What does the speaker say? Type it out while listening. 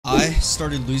I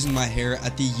started losing my hair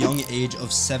at the young age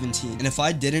of 17. And if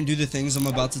I didn't do the things I'm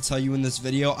about to tell you in this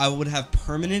video, I would have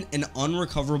permanent and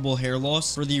unrecoverable hair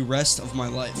loss for the rest of my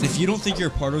life. And if you don't think you're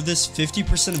a part of this,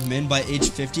 50% of men by age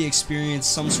 50 experience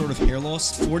some sort of hair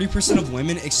loss. 40% of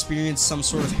women experience some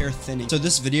sort of hair thinning. So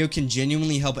this video can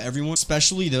genuinely help everyone,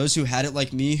 especially those who had it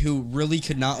like me, who really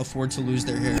could not afford to lose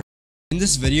their hair. In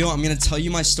this video, I'm going to tell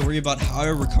you my story about how I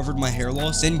recovered my hair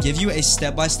loss, then give you a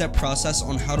step-by-step process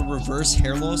on how to reverse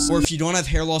hair loss, or if you don't have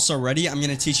hair loss already, I'm going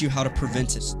to teach you how to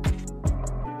prevent it.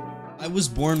 I was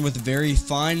born with very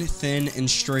fine, thin, and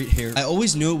straight hair. I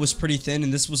always knew it was pretty thin,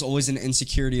 and this was always an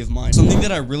insecurity of mine. Something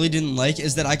that I really didn't like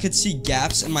is that I could see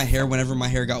gaps in my hair whenever my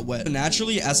hair got wet. So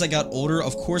naturally, as I got older,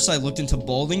 of course I looked into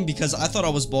balding because I thought I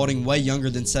was balding way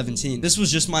younger than 17. This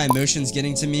was just my emotions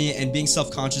getting to me and being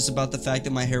self-conscious about the fact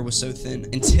that my hair was so thin.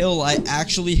 Until I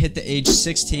actually hit the age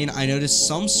 16, I noticed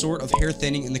some sort of hair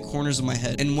thinning in the corners of my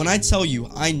head. And when I tell you,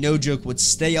 I no joke would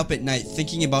stay up at night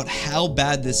thinking about how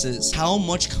bad this is, how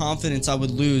much confidence I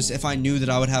would lose if I knew that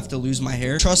I would have to lose my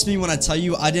hair. Trust me when I tell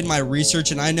you I did my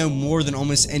research and I know more than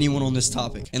almost anyone on this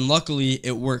topic. And luckily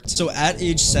it worked. So at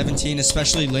age 17,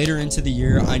 especially later into the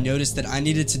year, I noticed that I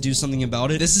needed to do something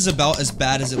about it. This is about as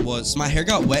bad as it was. My hair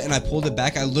got wet and I pulled it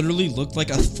back. I literally looked like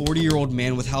a 40-year-old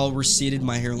man with how receded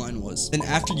my hairline was. Then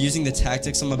after using the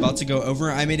tactics I'm about to go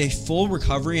over, I made a full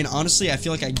recovery, and honestly I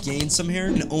feel like I gained some hair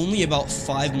in only about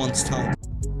 5 months time.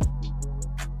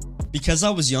 Because I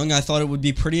was young, I thought it would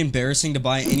be pretty embarrassing to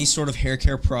buy any sort of hair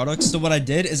care products. So what I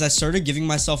did is I started giving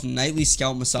myself nightly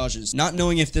scalp massages, not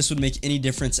knowing if this would make any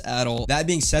difference at all. That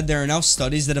being said, there are now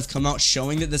studies that have come out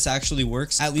showing that this actually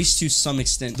works, at least to some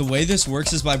extent. The way this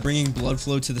works is by bringing blood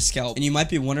flow to the scalp. And you might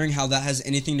be wondering how that has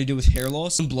anything to do with hair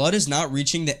loss. When blood is not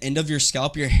reaching the end of your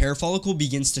scalp, your hair follicle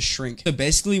begins to shrink. So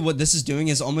basically what this is doing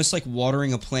is almost like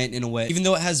watering a plant in a way. Even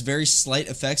though it has very slight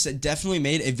effects, it definitely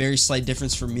made a very slight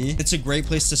difference for me. It's a great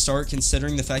place to start,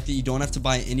 considering the fact that you don't have to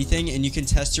buy anything and you can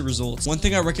test your results. One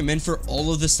thing I recommend for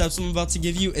all of the steps I'm about to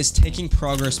give you is taking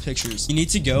progress pictures. You need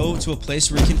to go to a place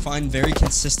where you can find very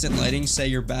consistent lighting, say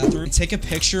your bathroom, and take a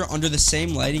picture under the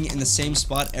same lighting in the same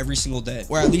spot every single day,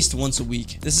 or at least once a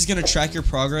week. This is going to track your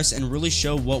progress and really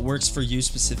show what works for you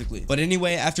specifically. But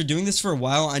anyway, after doing this for a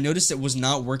while, I noticed it was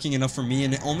not working enough for me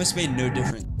and it almost made no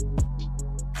difference.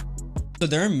 So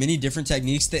there are many different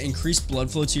techniques that increase blood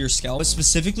flow to your scalp, but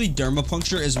specifically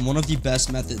dermapuncture is one of the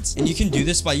best methods. And you can do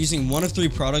this by using one of 3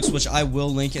 products, which I will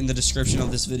link in the description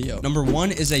of this video. Number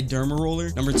 1 is a derma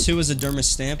roller, number 2 is a derma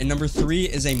stamp, and number 3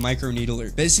 is a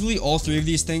microneedler. Basically, all 3 of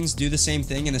these things do the same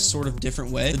thing in a sort of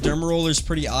different way. The derma roller is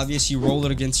pretty obvious. You roll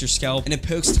it against your scalp and it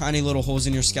pokes tiny little holes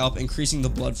in your scalp, increasing the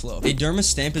blood flow. A derma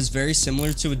stamp is very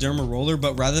similar to a derma roller,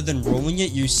 but rather than rolling it,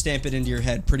 you stamp it into your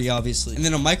head, pretty obviously. And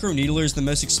then a microneedler is the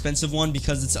most expensive one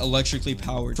because it's electrically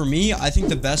powered. For me, I think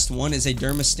the best one is a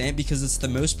derma stamp because it's the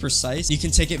most precise. You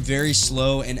can take it very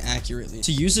slow and accurately.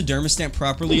 To use a derma stamp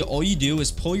properly, all you do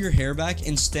is pull your hair back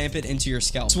and stamp it into your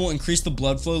scalp. This will increase the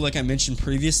blood flow like I mentioned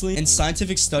previously, and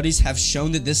scientific studies have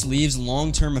shown that this leaves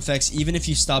long-term effects even if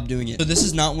you stop doing it. So this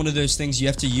is not one of those things you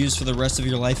have to use for the rest of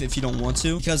your life if you don't want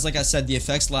to, because like I said, the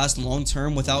effects last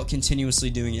long-term without continuously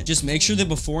doing it. Just make sure that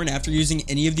before and after using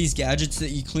any of these gadgets that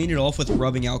you clean it off with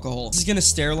rubbing alcohol. This is going to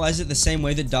sterilize it the same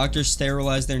way that doctors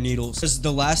sterilize their needles, because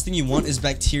the last thing you want is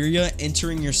bacteria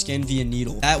entering your skin via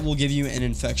needle. That will give you an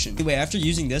infection. Anyway, after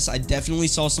using this, I definitely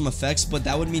saw some effects, but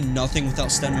that would mean nothing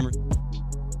without step number.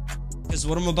 Because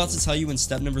what I'm about to tell you in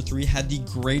step number 3 had the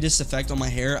greatest effect on my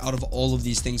hair out of all of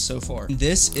these things so far. And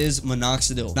this is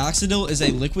minoxidil. Minoxidil is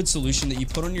a liquid solution that you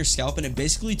put on your scalp, and it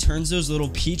basically turns those little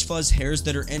peach fuzz hairs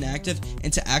that are inactive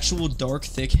into actual dark,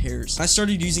 thick hairs. When I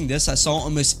started using this, I saw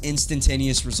almost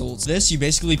instantaneous results. This, you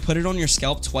basically put it on your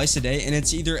scalp twice a day, and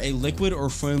it's either a liquid or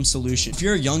foam solution. If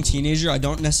you're a young teenager, I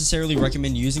don't necessarily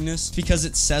recommend using this because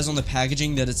it says on the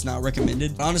packaging that it's not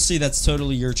recommended. But honestly, that's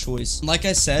totally your choice. Like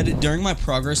I said, during my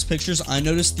progress pictures, I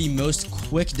noticed the most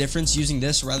quick difference using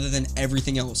this rather than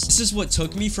everything else. This is what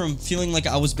took me from feeling like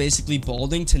I was basically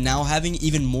balding to now having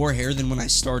even more hair than when I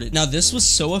started. Now, this was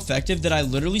so effective that I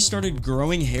literally started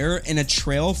growing hair in a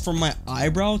trail from my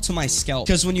eyebrow to my scalp,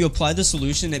 because when you apply the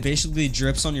solution, it basically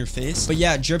drips on your face. But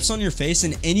yeah, it drips on your face,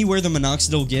 and anywhere the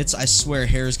minoxidil gets, I swear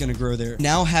hair is going to grow there.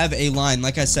 Now have a line,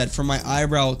 like I said, from my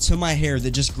eyebrow to my hair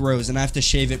that just grows, and I have to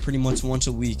shave it pretty much once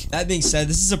a week. That being said,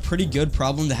 this is a pretty good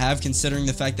problem to have considering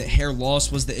the fact that hair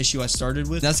loss was the issue I started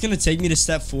with. That's going to take me to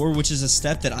step 4, which is a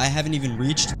step that I haven't even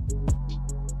reached.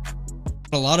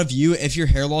 A lot of you, if your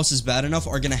hair loss is bad enough,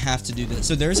 are gonna have to do this.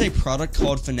 So there's a product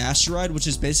called finasteride, which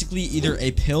is basically either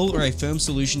a pill or a foam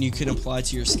solution you can apply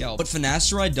to your scalp. What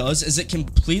finasteride does is it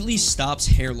completely stops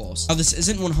hair loss. Now this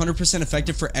isn't 100%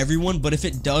 effective for everyone, but if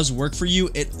it does work for you,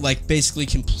 it like basically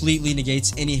completely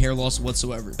negates any hair loss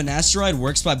whatsoever. Finasteride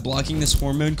works by blocking this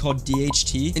hormone called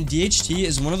DHT, and DHT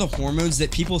is one of the hormones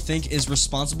that people think is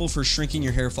responsible for shrinking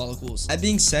your hair follicles. That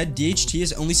being said, DHT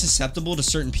is only susceptible to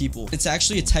certain people. It's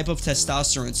actually a type of testosterone,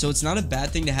 so it's not a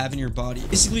bad thing to have in your body.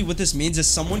 Basically what this means is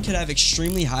someone could have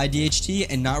extremely high DHT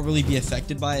and not really be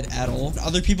affected by it at all.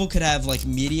 Other people could have like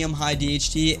medium high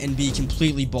DHT and be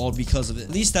completely bald because of it.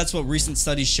 At least that's what recent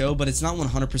studies show, but it's not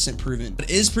 100% proven. What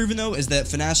is proven though is that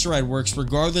finasteride works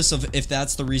regardless of if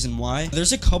that's the reason why.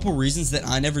 There's a couple reasons that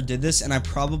I never did this and I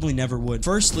probably never would.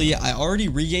 Firstly, I already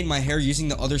regained my hair using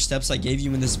the other steps I gave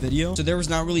you in this video, so there was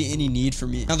not really any need for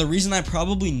me. Now the reason I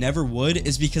probably never would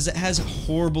is because it has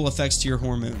horrible effects to your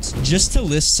hormones. Just to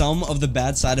list some of the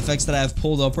bad side effects that I have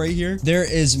pulled up right here, there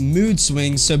is mood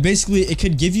swings, so basically it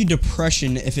could give you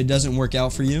depression if it doesn't work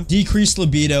out for you, decreased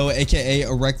libido, aka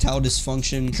erectile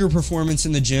dysfunction, weaker performance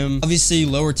in the gym, obviously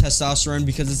lower testosterone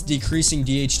because it's decreasing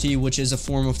DHT, which is a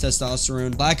form of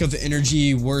testosterone, lack of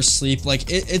energy, worse sleep.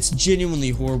 Like it's genuinely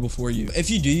horrible for you. If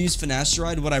you do use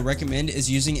finasteride, what I recommend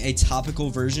is using a topical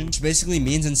version, which basically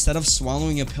means instead of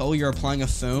swallowing a pill, you're applying a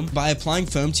foam. By applying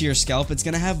foam to your scalp, it's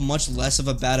gonna have much less of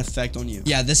a bad effect on you.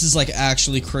 Yeah, this is like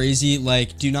actually crazy.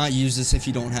 Like, do not use this if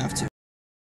you don't have to.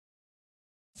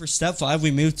 For step 5,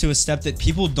 we move to a step that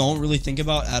people don't really think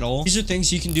about at all. These are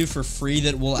things you can do for free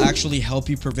that will actually help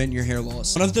you prevent your hair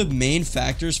loss. One of the main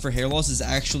factors for hair loss is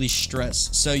actually stress.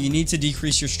 So you need to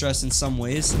decrease your stress in some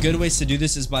ways. Good ways to do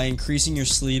this is by increasing your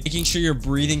sleep, making sure you're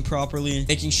breathing properly,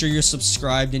 making sure you're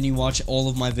subscribed and you watch all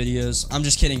of my videos. I'm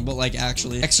just kidding, but like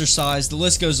actually exercise. The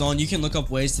list goes on. You can look up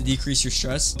ways to decrease your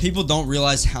stress. People don't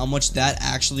realize how much that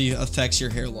actually affects your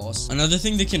hair loss. Another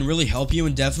thing that can really help you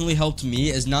and definitely helped me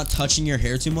is not touching your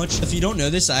hair too much. If you don't know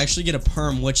this, I actually get a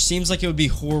perm, which seems like it would be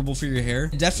horrible for your hair.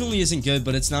 It definitely isn't good,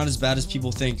 but it's not as bad as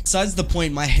people think. Besides the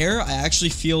point, my hair I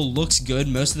actually feel looks good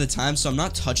most of the time, so I'm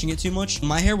not touching it too much. When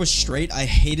my hair was straight, I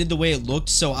hated the way it looked,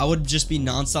 so I would just be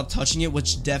non-stop touching it,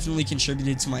 which definitely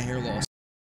contributed to my hair loss.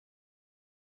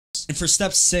 And for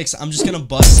step 6, I'm just gonna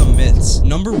bust some myths.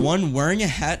 Number 1, wearing a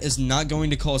hat is not going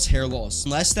to cause hair loss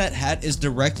unless that hat is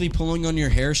directly pulling on your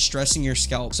hair, stressing your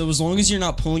scalp. So as long as you're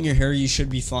not pulling your hair, you should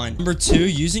be fine. Number 2,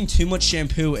 using too much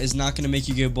shampoo is not gonna make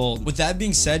you go bald. With that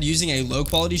being said, using a low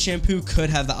quality shampoo could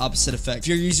have the opposite effect. If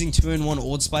you're using 2-in-1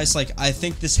 Old Spice, like I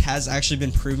think this has actually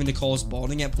been proven to cause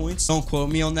balding at points. Don't quote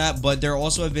me on that, but there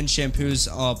also have been shampoos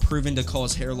proven to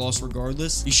cause hair loss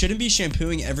regardless. You shouldn't be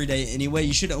shampooing every day anyway.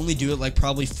 You should only do it like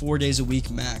probably 4 days a week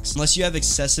max, unless you have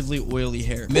excessively oily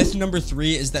hair. Myth number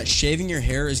 3 is that shaving your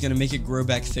hair is going to make it grow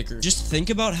back thicker. Just think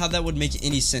about how that would make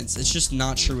any sense. It's just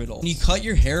not true at all. When you cut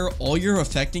your hair, all you're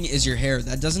affecting is your hair.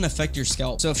 That doesn't affect your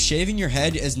scalp. So if shaving your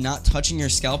head is not touching your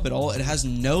scalp at all, it has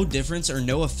no difference or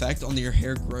no effect on your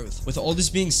hair growth. With all this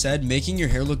being said, making your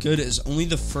hair look good is only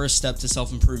the first step to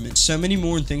self-improvement. So many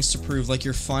more things to prove, like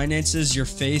your finances, your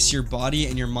face, your body,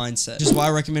 and your mindset. Which is why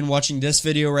I recommend watching this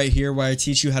video right here, where I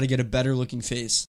teach you how to get a better looking face.